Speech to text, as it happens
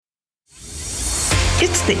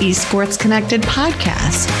It's the Esports Connected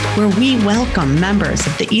podcast, where we welcome members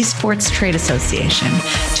of the Esports Trade Association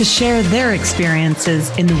to share their experiences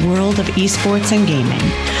in the world of esports and gaming.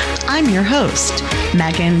 I'm your host,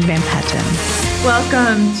 Megan Van Petten.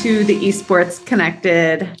 Welcome to the Esports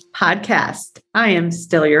Connected podcast. I am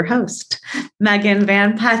still your host, Megan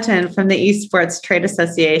Van Petten from the Esports Trade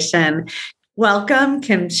Association. Welcome,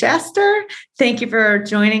 Kim Shatzer. Thank you for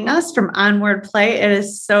joining us from Onward Play. It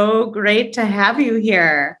is so great to have you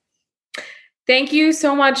here. Thank you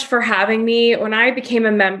so much for having me. When I became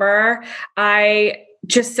a member, I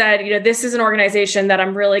just said, this is an organization that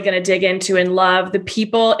I'm really going to dig into and love. The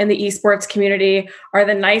people in the esports community are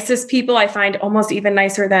the nicest people. I find almost even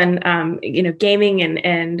nicer than, gaming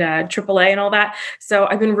and AAA and all that. So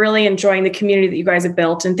I've been really enjoying the community that you guys have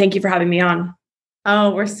built, and thank you for having me on.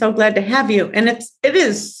 Oh, we're so glad to have you. And it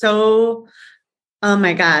is so, oh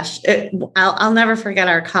my gosh, I'll never forget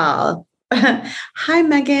our call. Hi,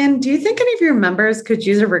 Megan, do you think any of your members could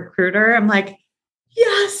use a recruiter? I'm like,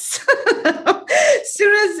 yes.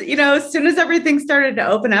 As soon as everything started to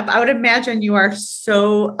open up, I would imagine you are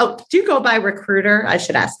do you go by recruiter? I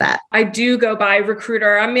should ask that. I do go by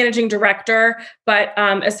recruiter. I'm managing director, but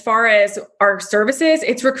as far as our services,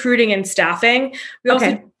 it's recruiting and staffing. We also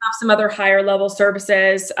have some other higher level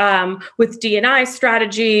services with D&I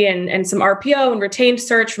strategy and some RPO and retained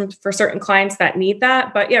search for certain clients that need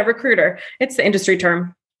that. But yeah, recruiter, it's the industry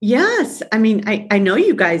term. Yes. I mean, I know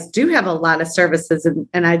you guys do have a lot of services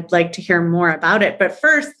and I'd like to hear more about it. But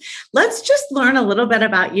first, let's just learn a little bit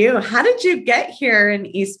about you. How did you get here in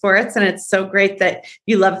esports? And it's so great that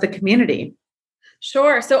you love the community.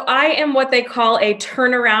 Sure. So I am what they call a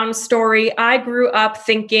turnaround story. I grew up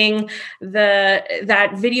thinking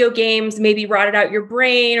that video games maybe rotted out your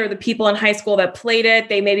brain, or the people in high school that played it,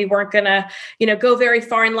 they maybe weren't going to, go very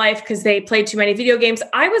far in life because they played too many video games.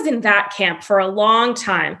 I was in that camp for a long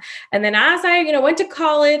time. And then as I, went to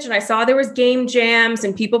college and I saw there was game jams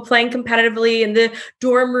and people playing competitively in the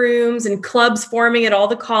dorm rooms and clubs forming at all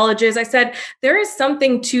the colleges, I said, there is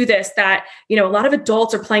something to this that, a lot of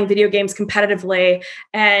adults are playing video games competitively.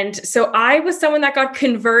 And so I was someone that got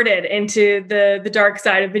converted into the dark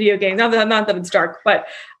side of video games. Not that it's dark, but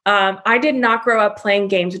I did not grow up playing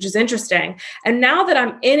games, which is interesting. And now that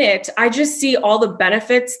I'm in it, I just see all the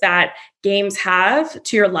benefits that games have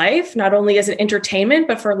to your life, not only as an entertainment,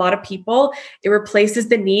 but for a lot of people, it replaces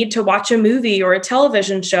the need to watch a movie or a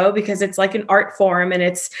television show because it's like an art form and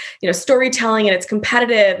it's, storytelling and it's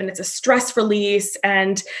competitive and it's a stress release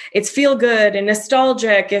and it's feel good and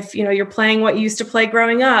nostalgic if, you're playing what you used to play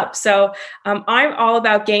growing up. So I'm all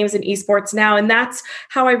about games and esports now. And that's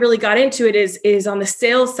how I really got into it is on the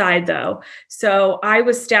sales side though. So I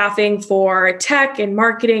was staffing for tech and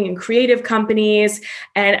marketing and creative companies.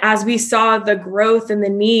 And as we saw the growth and the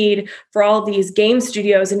need for all these game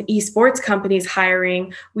studios and esports companies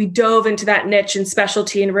hiring, we dove into that niche and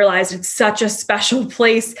specialty and realized it's such a special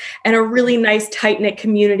place and a really nice tight-knit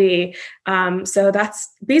community. So that's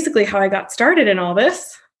basically how I got started in all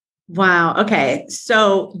this. Wow. Okay.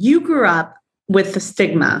 So you grew up with the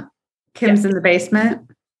stigma. Kim's in the basement.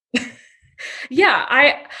 Yeah,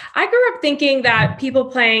 I grew up thinking that people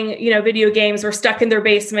playing, video games were stuck in their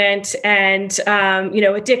basement and,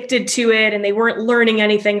 addicted to it, and they weren't learning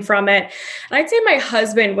anything from it. And I'd say my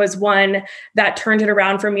husband was one that turned it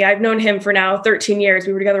around for me. I've known him for now 13 years.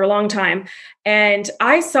 We were together a long time. And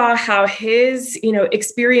I saw how his,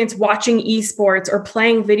 experience watching esports or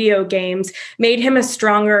playing video games made him a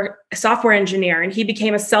stronger software engineer. And he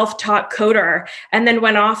became a self-taught coder and then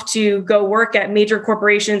went off to go work at major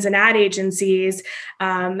corporations and ad agencies.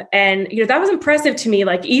 And that was impressive to me.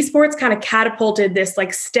 Like esports kind of catapulted this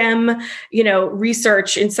like STEM,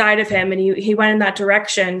 research inside of him. And he went in that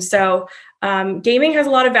direction. So gaming has a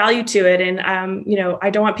lot of value to it. And, I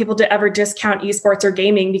don't want people to ever discount esports or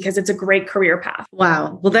gaming because it's a great career path.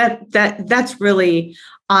 Wow. Well, that's really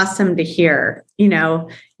awesome to hear,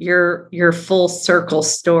 your full circle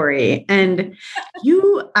story. And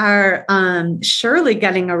you are surely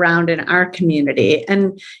getting around in our community.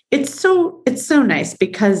 And it's so nice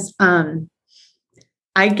because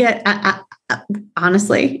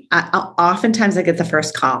honestly, oftentimes I get the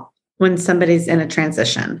first call when somebody's in a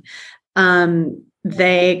transition.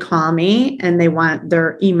 They call me and they want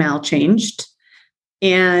their email changed.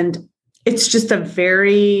 And it's just a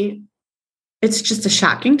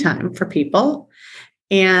shocking time for people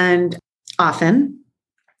and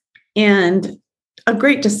a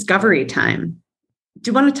great discovery time.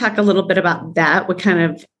 Do you want to talk a little bit about that? What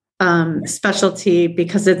kind of specialty,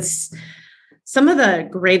 because it's some of the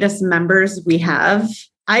greatest members we have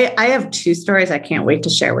I have two stories I can't wait to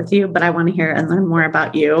share with you, but I want to hear and learn more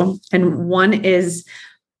about you. And one is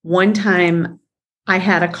one time I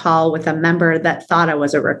had a call with a member that thought I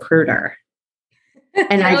was a recruiter.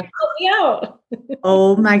 And Help me out.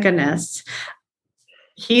 oh my goodness,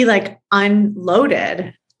 he like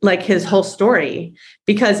unloaded like his whole story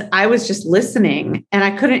because I was just listening and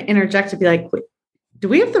I couldn't interject to be like, do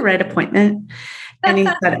we have the right appointment? And he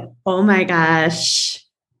said, oh my gosh,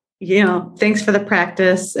 thanks for the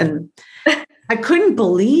practice. And I couldn't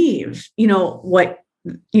believe, what,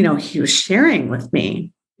 he was sharing with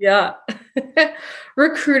me. Yeah.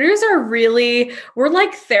 Recruiters are we're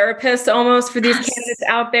like therapists almost for these candidates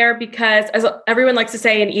out there because, as everyone likes to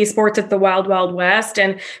say, in esports, it's the wild, wild west.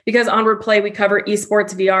 And because Onward Play, we cover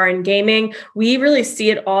esports, VR, and gaming, we really see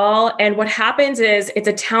it all. And what happens is it's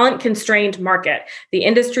a talent constrained market. The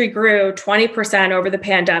industry grew 20% over the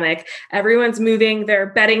pandemic. Everyone's moving their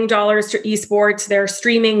betting dollars to esports. They're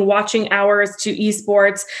streaming watching hours to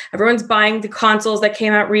esports. Everyone's buying the consoles that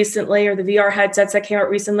came out recently or the VR headsets that came out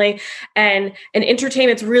recently. And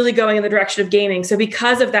entertainment's really going in the direction of gaming. So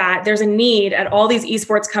because of that, there's a need at all these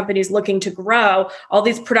esports companies looking to grow, all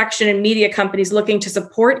these production and media companies looking to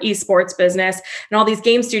support esports business, and all these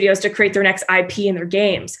game studios to create their next IP in their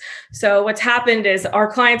games. So what's happened is our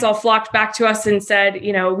clients all flocked back to us and said,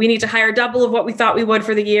 we need to hire double of what we thought we would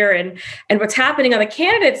for the year. And what's happening on the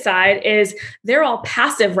candidate side is they're all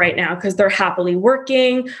passive right now because they're happily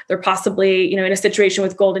working. They're possibly, in a situation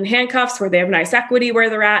with golden handcuffs where they have nice equity where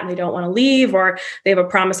they're at and they don't want to leave, or they have a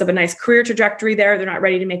promise of a nice career trajectory there. They're not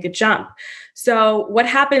ready to make a jump. So what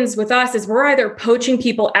happens with us is we're either poaching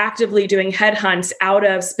people actively doing headhunts out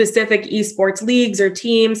of specific esports leagues or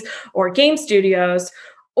teams or game studios.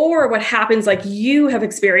 Or what happens, like you have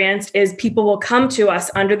experienced, is people will come to us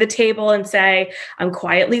under the table and say, I'm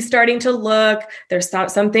quietly starting to look. There's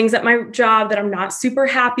some things at my job that I'm not super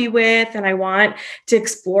happy with, and I want to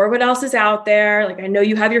explore what else is out there. Like, I know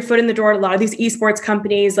you have your foot in the door at a lot of these esports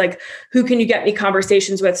companies. Like, who can you get me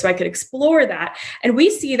conversations with so I could explore that? And we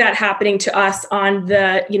see that happening to us on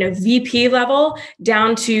the, VP level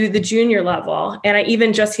down to the junior level. And I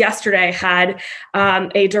even just yesterday had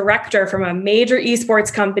a director from a major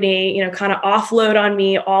esports company, kind of offload on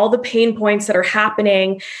me all the pain points that are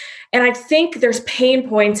happening. And I think there's pain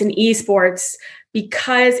points in esports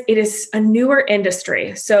because it is a newer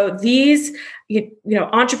industry. So these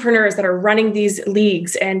entrepreneurs that are running these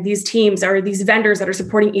leagues and these teams or these vendors that are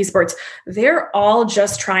supporting esports, they're all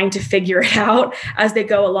just trying to figure it out as they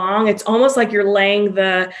go along. It's almost like you're laying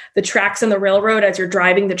the tracks on the railroad as you're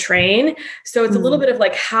driving the train. So it's a little bit of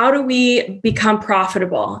like, how do we become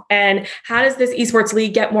profitable? And how does this esports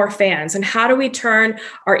league get more fans? And how do we turn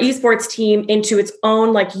our esports team into its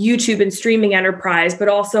own like YouTube and streaming enterprise, but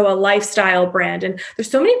also a lifestyle brand? And there's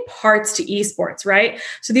so many parts to esports, right?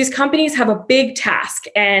 So these companies have a big task.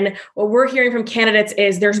 And what we're hearing from candidates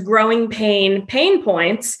is there's growing pain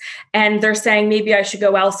points. And they're saying, maybe I should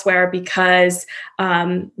go elsewhere because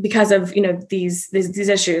of, these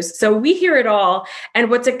issues. So we hear it all.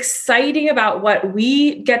 And what's exciting about what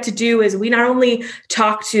we get to do is we not only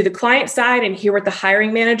talk to the client side and hear what the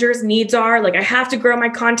hiring manager's needs are, like I have to grow my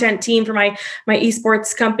content team for my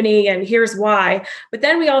esports company, and here's why. But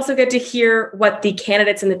then we also get to hear what the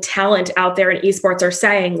candidates and the talent out there in esports are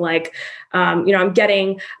saying, like, I'm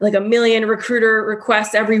getting like 1 million recruiter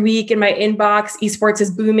requests every week in my inbox. Esports is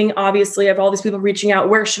booming. Obviously, I have all these people reaching out.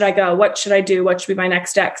 Where should I go? What should I do? What should be my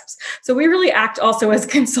next steps? So we really act also as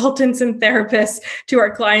consultants and therapists to our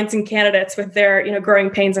clients and candidates with their,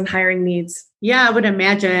 growing pains and hiring needs. Yeah, I would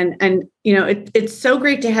imagine. And, it's so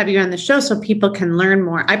great to have you on the show so people can learn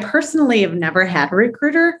more. I personally have never had a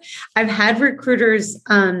recruiter. I've had recruiters,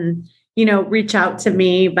 reach out to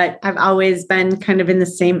me, but I've always been kind of in the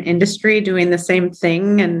same industry doing the same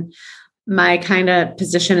thing. And my kind of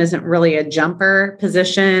position isn't really a jumper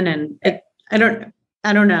position. And I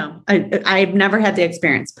don't know. I've never had the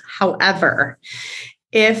experience. However,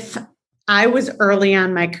 if I was early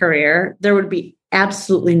on my career, there would be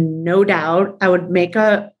absolutely no doubt I would make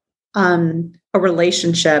a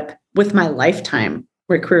relationship with my lifetime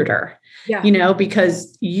recruiter,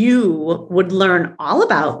 because you would learn all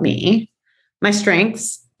about me, my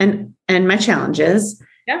strengths and my challenges,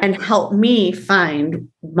 and help me find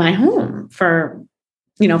my home for,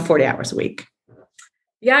 40 hours a week.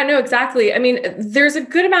 Yeah, no, exactly. I mean, there's a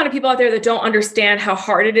good amount of people out there that don't understand how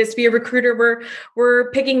hard it is to be a recruiter.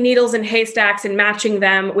 We're picking needles in haystacks and matching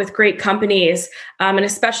them with great companies. And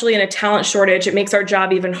especially in a talent shortage, it makes our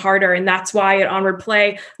job even harder. And that's why at Onward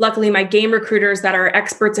Play, luckily my game recruiters that are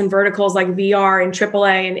experts in verticals like VR and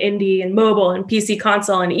AAA and indie and mobile and PC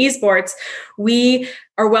console and esports, we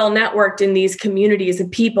are well networked in these communities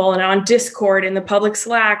of people and on Discord and the public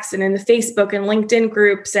Slacks and in the Facebook and LinkedIn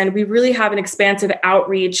groups. And we really have an expansive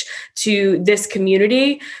outreach to this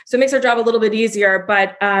community. So it makes our job a little bit easier.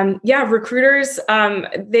 But recruiters,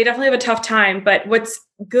 they definitely have a tough time. But what's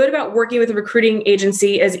good about working with a recruiting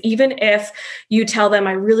agency is even if you tell them,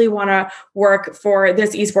 I really want to work for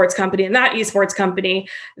this esports company and that esports company,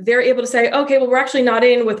 they're able to say, okay, well, we're actually not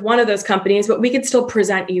in with one of those companies, but we can still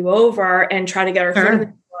present you over and try to get our foot in the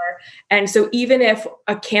door. And so even if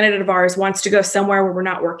a candidate of ours wants to go somewhere where we're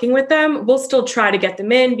not working with them, we'll still try to get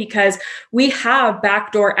them in because we have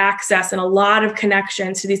backdoor access and a lot of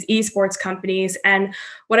connections to these esports companies. And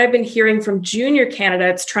what I've been hearing from junior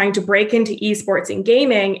candidates trying to break into esports and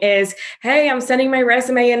gaming is, hey, I'm sending my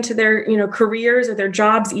resume into their, careers or their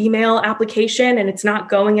jobs email application and it's not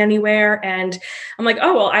going anywhere. And I'm like,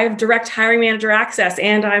 oh, well, I have direct hiring manager access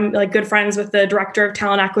and I'm like good friends with the director of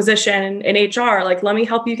talent acquisition and HR. Like, let me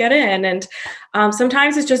help you get in. And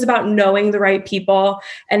sometimes it's just about knowing the right people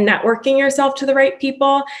and networking yourself to the right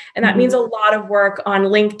people. And that means a lot of work on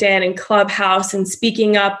LinkedIn and Clubhouse and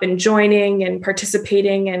speaking up and joining and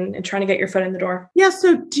participating and trying to get your foot in the door. Yeah.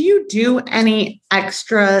 So do you do any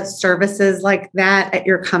extra services like that at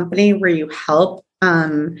your company where you help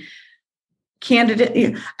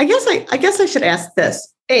candidate? I guess I should ask this.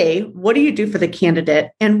 A, what do you do for the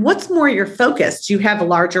candidate? And what's more your focus? Do you have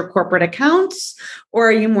larger corporate accounts or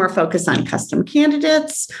are you more focused on custom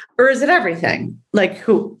candidates or is it everything? Like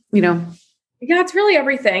who? Yeah, it's really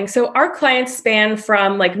everything. So our clients span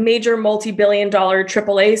from like major multi-billion-dollar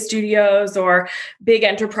AAA studios or big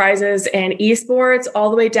enterprises and esports,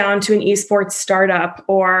 all the way down to an esports startup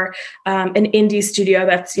or an indie studio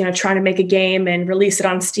that's trying to make a game and release it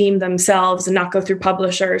on Steam themselves and not go through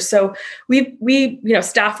publishers. So we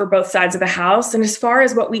staff for both sides of the house. And as far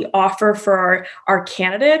as what we offer for our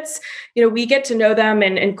candidates, we get to know them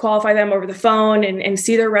and qualify them over the phone and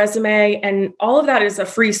see their resume, and all of that is a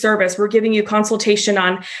free service. We're giving you consultation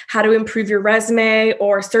on how to improve your resume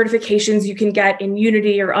or certifications you can get in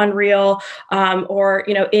Unity or Unreal, or,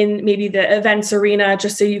 in maybe the events arena,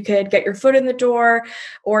 just so you could get your foot in the door,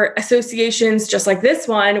 or associations just like this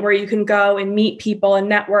one, where you can go and meet people and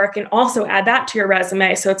network and also add that to your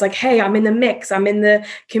resume. So it's like, hey, I'm in the mix, I'm in the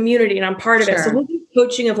community and I'm part of it. So we'll do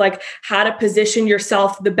coaching of like how to position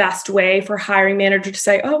yourself the best way for hiring manager to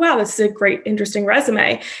say, oh, wow, this is a great, interesting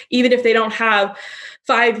resume. Even if they don't have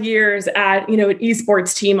 5 years at, an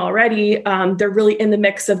esports team already, they're really in the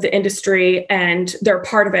mix of the industry and they're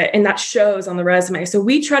part of it. And that shows on the resume. So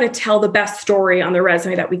we try to tell the best story on the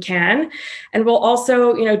resume that we can. And we'll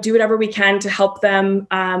also, do whatever we can to help them,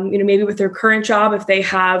 maybe with their current job, if they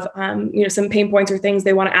have, some pain points or things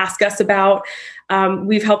they want to ask us about.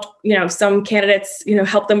 We've helped, some candidates,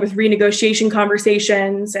 help them with renegotiation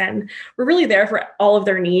conversations, and we're really there for all of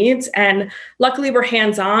their needs. And luckily we're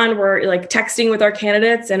hands-on. We're like texting with our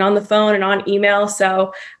candidates and on the phone and on email.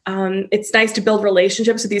 So it's nice to build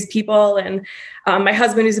relationships with these people. And my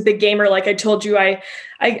husband, who's a big gamer, like I told you, I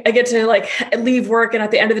get to like leave work, and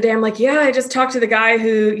at the end of the day, I'm like, yeah, I just talked to the guy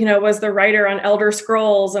who, was the writer on Elder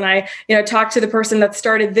Scrolls, and I, talked to the person that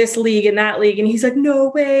started this league and that league, and he's like, no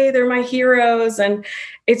way, they're my heroes. And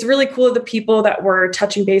it's really cool. The people that we're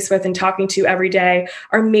touching base with and talking to every day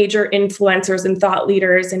are major influencers and thought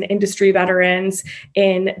leaders and industry veterans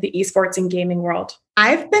in the esports and gaming world.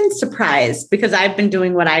 I've been surprised because I've been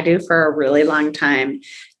doing what I do for a really long time.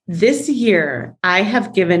 This year, I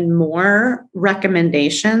have given more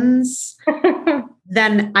recommendations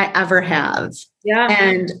than I ever have. Yeah.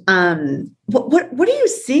 And what are you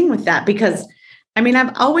seeing with that? Because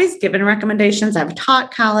I've always given recommendations. I've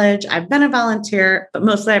taught college. I've been a volunteer, but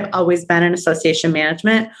mostly I've always been in association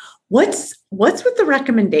management. What's with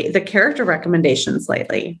the character recommendations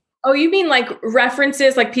lately? Oh, you mean like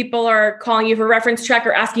references, like people are calling you for reference check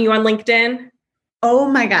or asking you on LinkedIn? Oh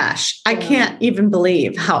my gosh. I can't even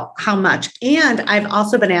believe how much. And I've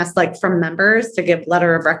also been asked from members to give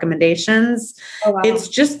letter of recommendations. Oh, wow. It's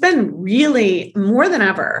just been really more than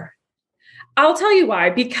ever. I'll tell you why,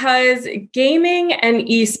 because gaming and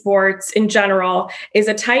esports in general is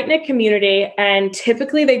a tight-knit community, and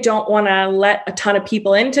typically they don't want to let a ton of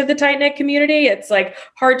people into the tight-knit community. It's like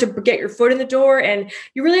hard to get your foot in the door, and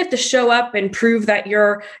you really have to show up and prove that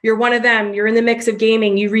you're one of them. You're in the mix of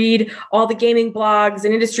gaming. You read all the gaming blogs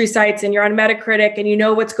and industry sites, and you're on Metacritic, and you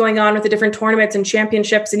know what's going on with the different tournaments and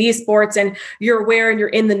championships and esports, and you're aware and you're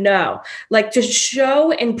in the know. Like, to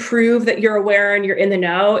show and prove that you're aware and you're in the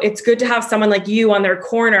know, it's good to have someone someone like you on their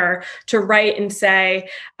corner to write and say,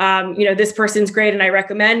 this person's great and I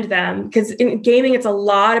recommend them. Because in gaming, it's a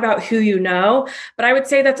lot about who you know. But I would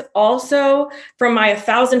say that's also from my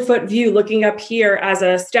 1,000-foot view, looking up here as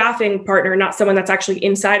a staffing partner, not someone that's actually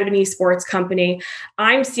inside of an esports company,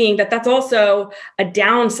 I'm seeing that that's also a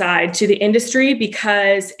downside to the industry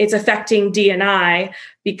because it's affecting D&I,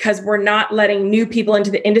 because we're not letting new people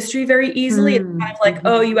into the industry very easily. It's kind of like,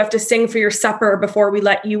 oh, you have to sing for your supper before we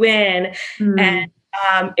let you in. And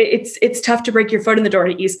it's tough to break your foot in the door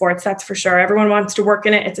to esports. That's for sure. Everyone wants to work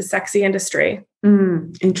in it. It's a sexy industry.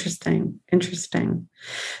 Interesting.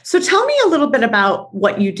 So tell me a little bit about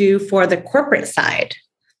what you do for the corporate side.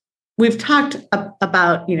 We've talked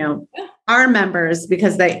about, our members,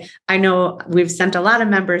 because I know we've sent a lot of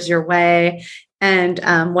members your way, and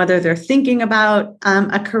whether they're thinking about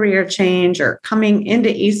a career change or coming into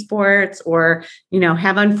esports or,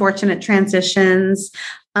 have unfortunate transitions.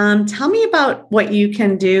 Tell me about what you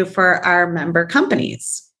can do for our member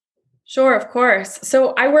companies. Sure, of course.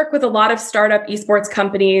 So I work with a lot of startup esports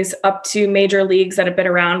companies up to major leagues that have been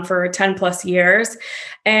around for 10 plus years.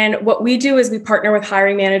 And what we do is we partner with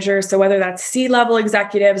hiring managers. So whether that's C-level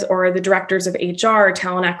executives or the directors of HR, or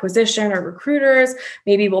talent acquisition, or recruiters,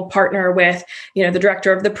 maybe we'll partner with, the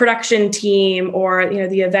director of the production team or,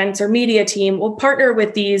 the events or media team. We'll partner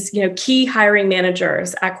with these, key hiring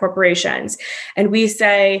managers at corporations. And we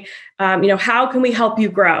say, how can we help you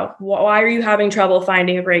grow? Why are you having trouble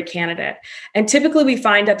finding a great candidate? And typically we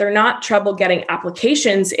find that they're not trouble getting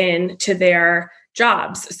applications into their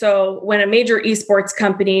jobs. So when a major esports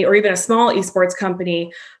company or even a small esports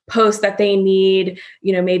company posts that they need,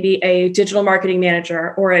 maybe a digital marketing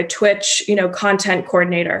manager or a Twitch, content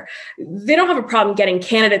coordinator, they don't have a problem getting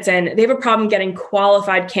candidates in. They have a problem getting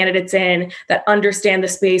qualified candidates in that understand the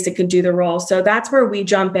space and can do the role. So that's where we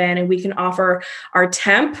jump in and we can offer our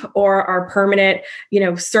temp or our permanent,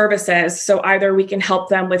 services. So either we can help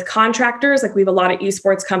them with contractors, like we have a lot of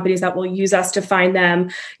esports companies that will use us to find them,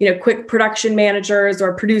 quick production managers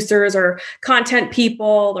or producers or content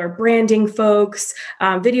people or branding folks,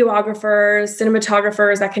 videographers,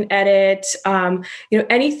 cinematographers that can edit,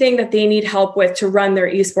 anything that they need help with to run their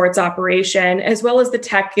esports operation, as well as the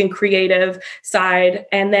tech and creative side.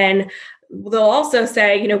 And then they'll also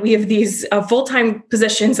say, we have these full-time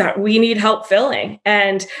positions that we need help filling.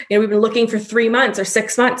 And, we've been looking for 3 months or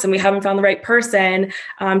 6 months and we haven't found the right person.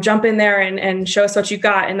 Jump in there and show us what you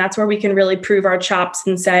got. And that's where we can really prove our chops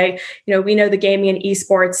and say, we know the gaming and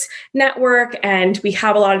esports network and we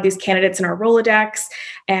have a lot of these candidates in our Rolodex.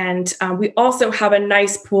 And we also have a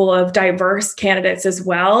nice pool of diverse candidates as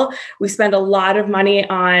well. We spend a lot of money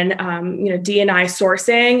on, D&I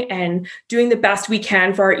sourcing and doing the best we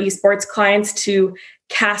can for our esports clients to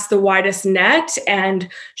cast the widest net and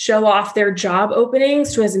show off their job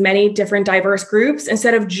openings to as many different diverse groups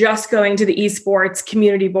instead of just going to the esports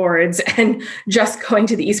community boards and just going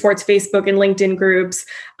to the esports Facebook and LinkedIn groups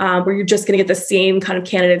where you're just going to get the same kind of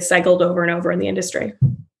candidates cycled over and over in the industry.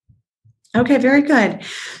 Okay, very good.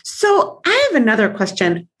 So I have another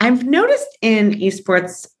question. I've noticed in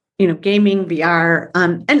esports, gaming, VR,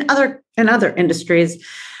 and other industries,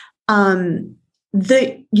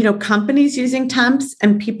 companies using temps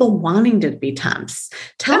and people wanting to be temps.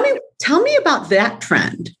 Tell me about that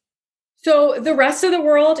trend. So the rest of the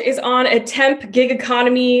world is on a temp gig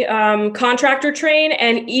economy contractor train,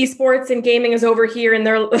 and esports and gaming is over here, and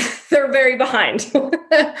they're very behind.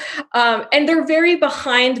 And they're very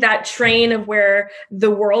behind that train of where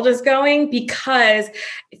the world is going because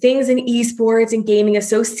things in esports and gaming is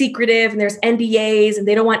so secretive, and there's NDAs, and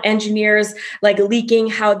they don't want engineers like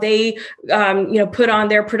leaking how they put on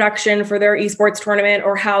their production for their esports tournament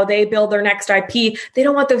or how they build their next IP. They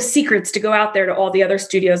don't want those secrets to go out there to all the other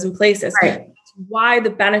studios and places. Right. That's why the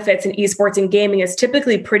benefits in esports and gaming is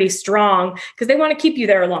typically pretty strong because they want to keep you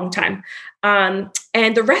there a long time.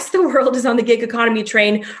 And the rest of the world is on the gig economy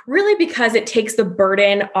train really because it takes the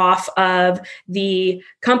burden off of the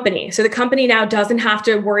company. So the company now doesn't have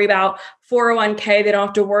to worry about 401k. They don't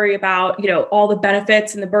have to worry about, all the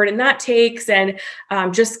benefits and the burden that takes and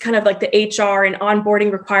just kind of like the HR and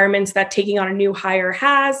onboarding requirements that taking on a new hire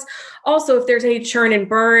has. Also, if there's any churn and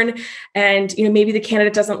burn and, maybe the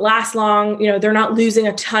candidate doesn't last long, they're not losing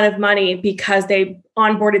a ton of money because they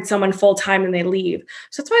onboarded someone full-time and they leave.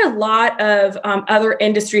 So that's why a lot of other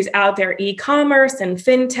industries out there, e-commerce and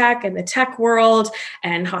fintech and the tech world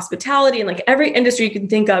and hospitality and like every industry you can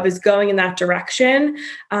think of is going in that direction.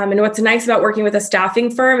 And what's nice nice about working with a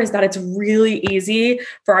staffing firm is that it's really easy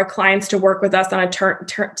for our clients to work with us on a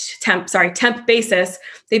temp basis.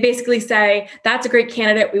 They basically say, that's a great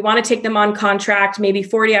candidate. We want to take them on contract, maybe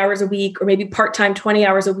 40 hours a week or maybe part-time 20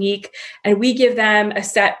 hours a week. And we give them a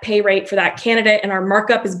set pay rate for that candidate, and our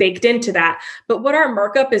markup is baked into that. But what our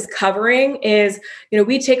markup is covering is,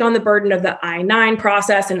 we take on the burden of the I-9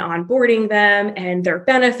 process and onboarding them and their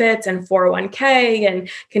benefits and 401k and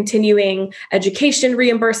continuing education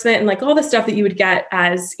reimbursement and like all the stuff that you would get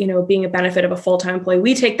as, being a benefit of a full-time employee.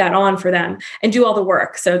 We take that on for them and do all the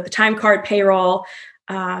work. So the time card, payroll.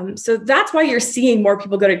 So that's why you're seeing more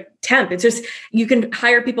people go to temp. It's just, you can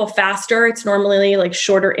hire people faster. It's normally like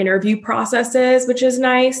shorter interview processes, which is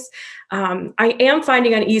nice. I am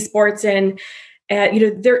finding on esports and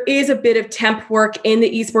there is a bit of temp work in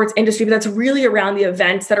the esports industry, but that's really around the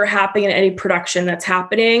events that are happening and any production that's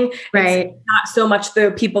happening. Right. It's not so much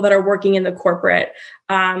the people that are working in the corporate.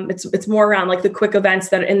 It's more around like the quick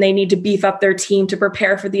events and they need to beef up their team to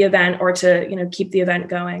prepare for the event or to, keep the event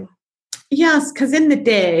going. Yes, because in the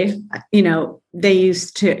day,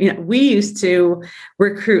 we used to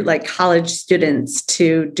recruit like college students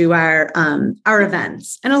to do our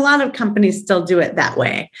events, and a lot of companies still do it that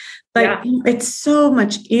way. But it's so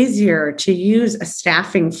much easier to use a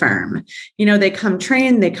staffing firm. They come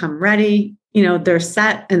trained, they come ready. They're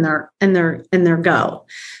set and they're go.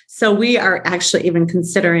 So we are actually even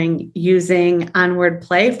considering using Onward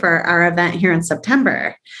Play for our event here in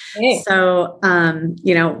September. Hey. So,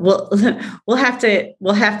 we'll have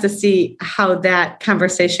to see how that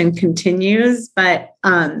conversation continues. But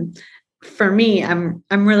for me, I'm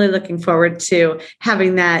really looking forward to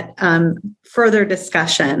having that further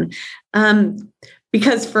discussion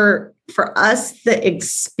because for us, the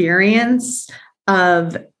experience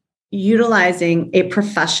of utilizing a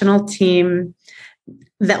professional team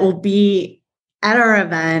that will be at our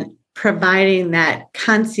event, providing that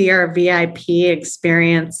concierge VIP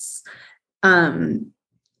experience. And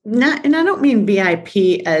I don't mean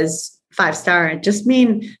VIP as 5-star, I just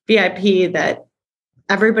mean VIP that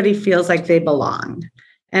everybody feels like they belong.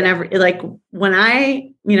 And when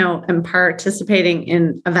I, am participating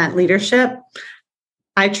in event leadership,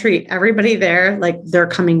 I treat everybody there like they're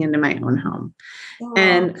coming into my own home. Wow.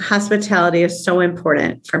 And hospitality is so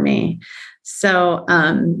important for me. So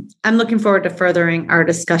I'm looking forward to furthering our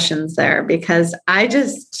discussions there because I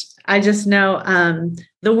just know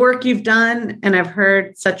the work you've done, and I've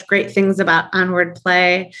heard such great things about Onward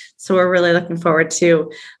Play. So we're really looking forward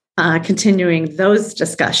to continuing those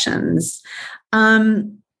discussions. What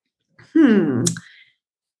kind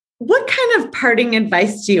of parting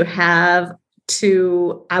advice do you have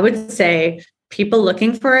to, I would say, people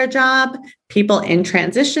looking for a job, people in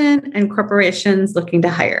transition, and corporations looking to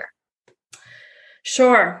hire?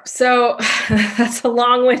 Sure. So that's a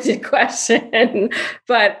long-winded question,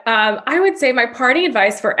 but I would say my parting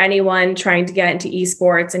advice for anyone trying to get into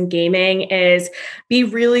esports and gaming is be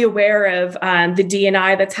really aware of the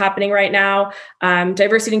D&I that's happening right now.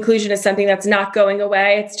 Diversity and inclusion is something that's not going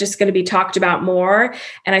away. It's just going to be talked about more.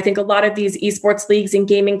 And I think a lot of these esports leagues and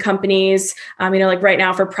gaming companies, like right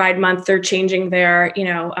now for Pride Month, they're changing their,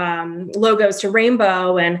 logos to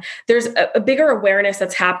rainbow, and there's a bigger awareness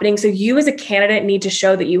that's happening. So you as a candidate need to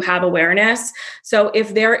show that you have awareness. So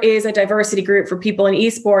if there is a diversity group for people in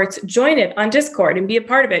esports, join it on Discord and be a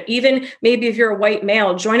part of it. Even maybe if you're a white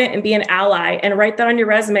male, join it and be an ally and write that on your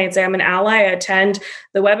resume and say, I'm an ally, I attend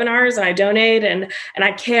the webinars and I donate and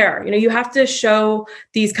I care. You have to show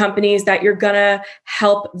these companies that you're going to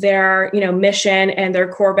help their, mission and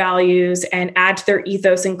their core values and add to their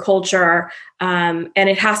ethos and culture. And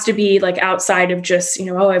it has to be like outside of just,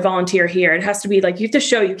 I volunteer here. It has to be like, you have to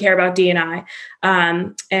show you care about D&I.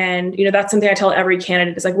 And that's something I tell every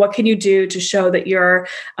candidate is like, what can you do to show that you're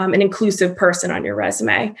an inclusive person on your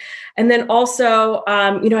resume? And then also,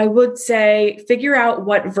 I would say figure out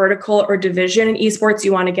what vertical or division in esports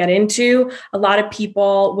you want to get into. A lot of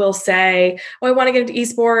people will say, oh, I want to get into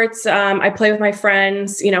esports. I play with my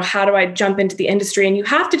friends. How do I jump into the industry? And you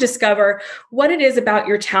have to discover what it is about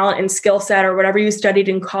your talent and skill set or whatever you studied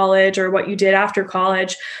in college or what you did after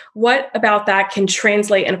college. What about that can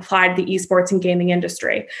translate and apply to the esports and gaming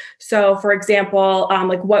industry? So for example,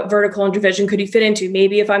 like what vertical and division could you fit into?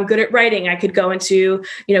 Maybe if I'm good at writing, I could go into,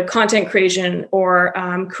 content creation or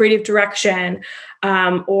creative direction.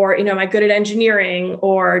 Or, am I good at engineering?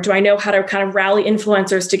 Or do I know how to kind of rally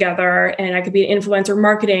influencers together? And I could be an influencer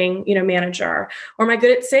marketing, manager. Or am I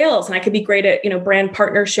good at sales? And I could be great at, brand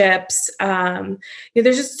partnerships.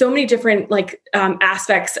 There's just so many different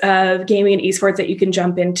aspects of gaming and esports that you can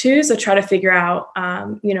jump into. So try to figure out,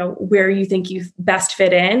 where you think you best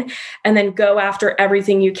fit in, and then go after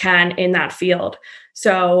everything you can in that field.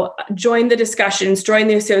 So join the discussions, join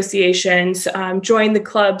the associations, join the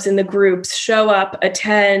clubs and the groups, show up,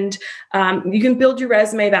 attend. You can build your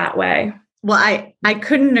resume that way. Well, I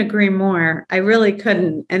couldn't agree more. I really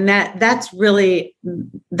couldn't. And that's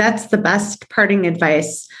the best parting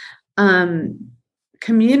advice.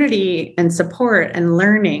 Community and support and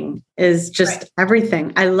learning is just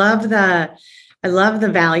everything. I love the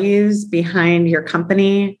values behind your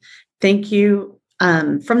company. Thank you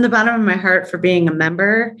from the bottom of my heart for being a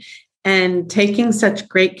member and taking such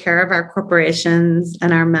great care of our corporations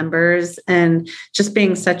and our members, and just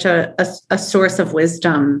being such a source of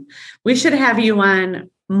wisdom. We should have you on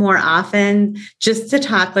more often, just to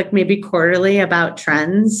talk maybe quarterly about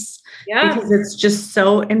trends, because it's just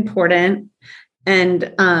so important.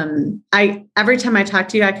 And every time I talk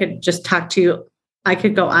to you, I could just talk to you. I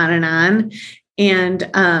could go on and on. And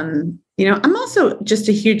I'm also just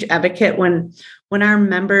a huge advocate when our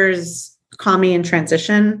members call me in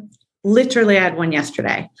transition. Literally, I had one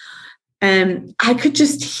yesterday, and I could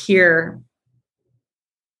just hear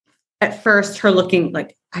at first her looking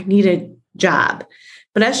like I need a job.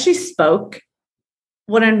 But as she spoke,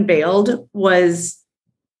 what unveiled was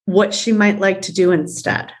what she might like to do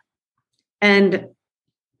instead. And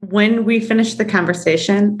when we finished the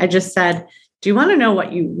conversation, I just said, "Do you want to know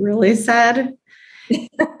what you really said?"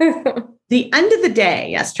 The end of the day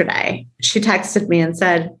yesterday, she texted me and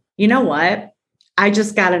said, "You know what? I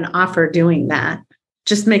just got an offer doing that,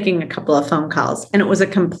 just making a couple of phone calls." And it was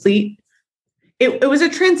it was a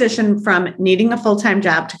transition from needing a full-time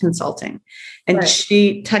job to consulting. And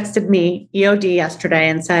she texted me EOD yesterday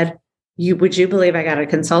and said, would you believe I got a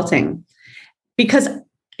consulting? Because,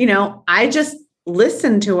 I just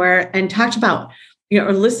listened to her and talked about,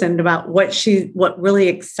 or listened about what really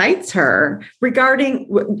excites her regarding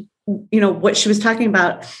what she was talking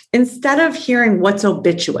about, instead of hearing what's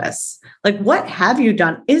obituous. What have you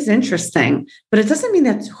done is interesting, but it doesn't mean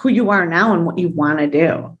that's who you are now and what you want to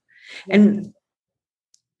do. And,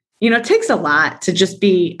 it takes a lot to just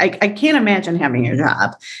be, I can't imagine having a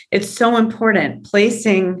job. It's so important,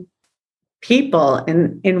 placing people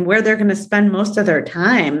in where they're going to spend most of their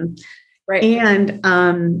time. Right.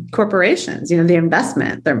 And corporations, the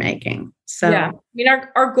investment they're making. So, yeah,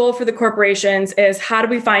 our goal for the corporations is, how do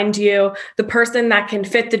we find you the person that can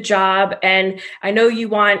fit the job? And I know you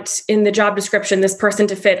want in the job description this person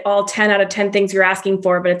to fit all 10 out of 10 things you're asking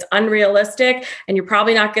for, but it's unrealistic, and you're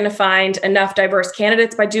probably not going to find enough diverse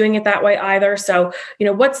candidates by doing it that way either. So,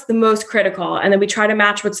 what's the most critical? And then we try to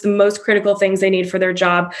match what's the most critical things they need for their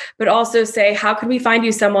job, but also say, how can we find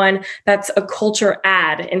you someone that's a culture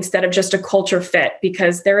add instead of just a culture fit?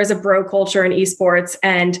 Because there is a bro culture in esports,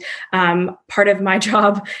 and part of my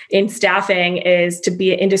job in staffing is to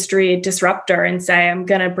be an industry disruptor and say, I'm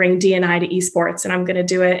going to bring D&I to esports, and I'm going to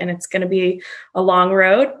do it. And it's going to be a long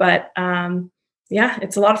road, but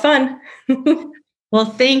it's a lot of fun. Well,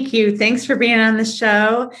 thank you. Thanks for being on the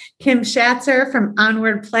show, Kim Shatzer from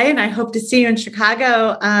Onward Play. And I hope to see you in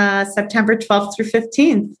Chicago, September 12th through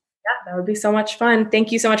 15th. Yeah, that would be so much fun.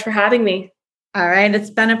 Thank you so much for having me. All right.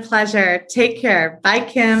 It's been a pleasure. Take care. Bye,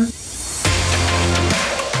 Kim.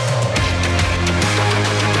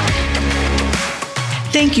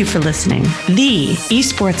 Thank you for listening. The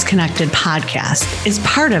Esports Connected podcast is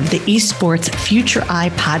part of the Esports Future Eye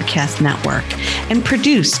Podcast Network and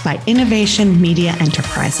produced by Innovation Media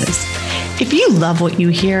Enterprises. If you love what you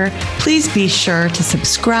hear, please be sure to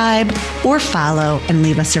subscribe or follow and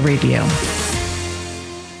leave us a review.